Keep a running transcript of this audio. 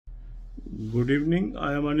Good evening.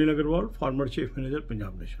 I am Anil Agarwal, former Chief Manager,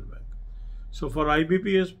 Punjab National Bank. So for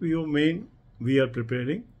IBPS PO Main, we are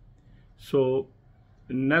preparing. So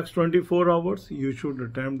in next 24 hours, you should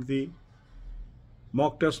attempt the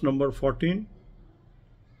mock test number 14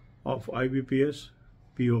 of IBPS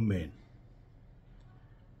PO Main.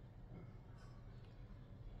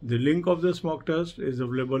 The link of this mock test is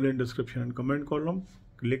available in description and comment column.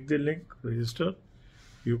 Click the link, register.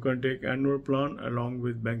 You can take annual plan along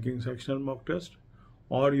with banking sectional mock test,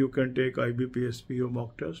 or you can take IBPS PO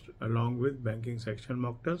mock test along with banking section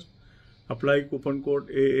mock test. Apply coupon code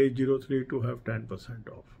AA03 to have 10%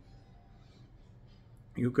 off.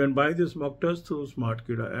 You can buy this mock test through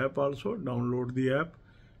SmartKida app also. Download the app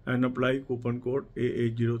and apply coupon code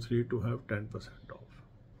AA03 to have 10% off.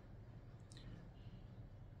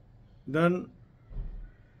 Then,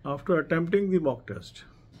 after attempting the mock test,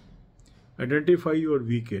 identify your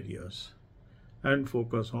weak areas and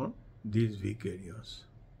focus on these weak areas.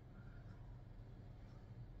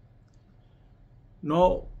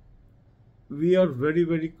 Now, we are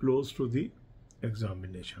very close to the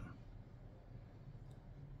examination.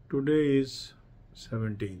 Today is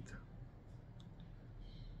 17th.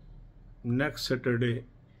 Next Saturday,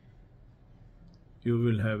 you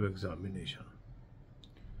will have examination.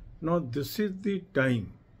 Now, this is the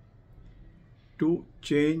time to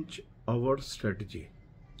change our strategy,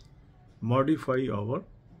 modify our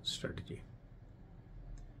strategy.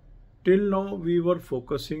 Till now, we were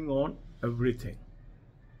focusing on everything.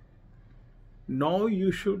 Now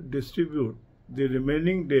you should distribute the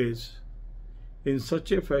remaining days in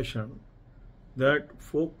such a fashion that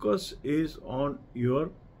focus is on your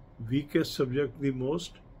weakest subject the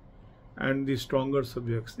most and the stronger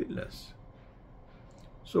subjects the less.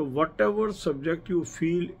 So whatever subject you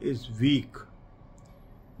feel is weak,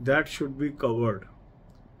 that should be covered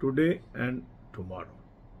today and tomorrow.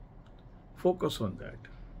 Focus on that.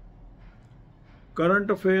 Current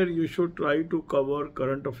affair, you should try to cover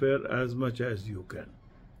current affair as much as you can.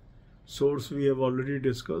 Source we have already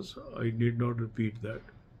discussed. I need not repeat that.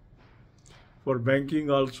 For banking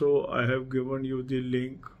also, I have given you the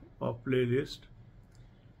link of playlist.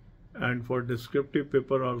 And for descriptive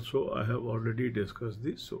paper also, I have already discussed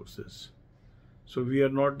the sources. So we are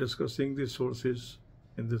not discussing the sources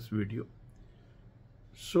in this video.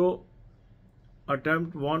 So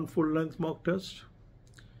attempt one full length mock test,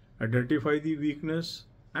 identify the weakness,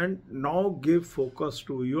 and now give focus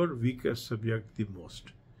to your weakest subject the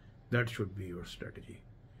most. That should be your strategy.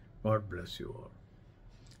 God bless you all.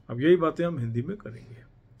 अब यही बातें हम हिंदी में करेंगे.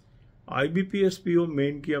 IBPS PO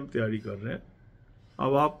main की हम तैयारी कर रहे हैं.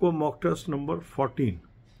 अब आपको मॉक टेस्ट नंबर 14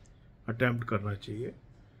 अटेम्प्ट करना चाहिए.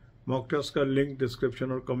 मॉक टेस्ट का लिंक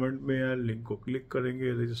डिस्क्रिप्शन और कमेंट में है. लिंक को क्लिक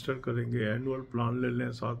करेंगे, रजिस्टर करेंगे, एनुअल प्लान ले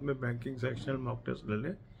लें, साथ में बैंकिंग सेक्शनल मॉक टेस्ट ले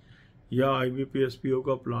लें, या IBPS PO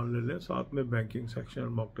का प्लान ले लें, साथ में बैंकिंग सेक्शनल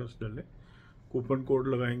मॉक टेस्ट ले लें. कूपन कोड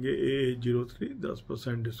लगाएंगे AA03,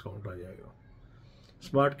 10% डिस्काउंट आ जाएगा.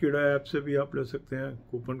 स्मार्ट कीड़ा ऐप से भी आप ले सकते हैं.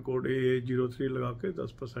 कूपन कोड AA03 लगा के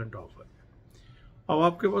 10% ऑफ है. अब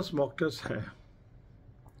आपके पास मॉक टेस्ट है,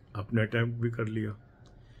 आपने अटैम्प्ट भी कर लिया,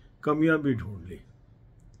 कमियां भी ढूंढ ली.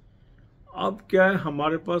 अब क्या है,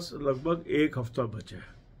 हमारे पास लगभग एक हफ्ता बचा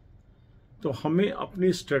है, तो हमें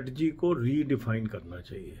अपनी स्ट्रेटजी को रीडिफाइन करना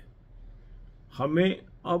चाहिए. हमें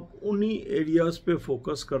अब उन्हीं एरियाज पे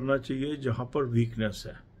फोकस करना चाहिए जहां पर वीकनेस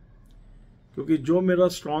है, क्योंकि जो मेरा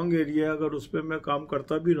स्ट्रांग एरिया है, अगर उस पर मैं काम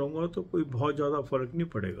करता भी रहूँगा तो कोई बहुत ज़्यादा फर्क नहीं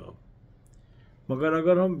पड़ेगा. मगर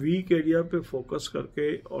अगर हम वीक एरिया पे फोकस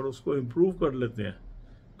करके और उसको इम्प्रूव कर लेते हैं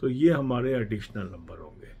तो ये हमारे एडिशनल नंबर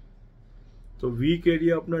होंगे. तो वीक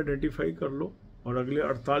एरिया अपना आइडेंटिफाई कर लो और अगले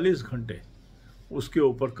 48 घंटे उसके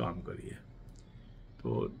ऊपर काम करिए.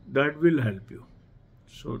 तो that will help you.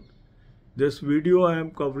 So this video I am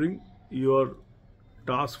covering your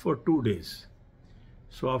task for 2 days.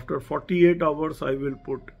 So after 48 hours I will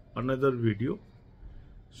put another video.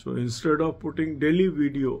 So instead of putting daily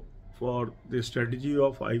video for the strategy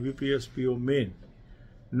of IBPS PO Main,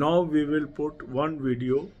 now we will put one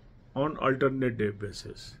video on alternate day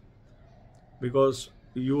basis, because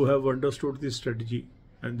you have understood the strategy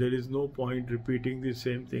and there is no point repeating the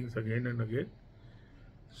same things again and again.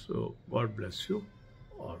 So God bless you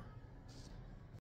all.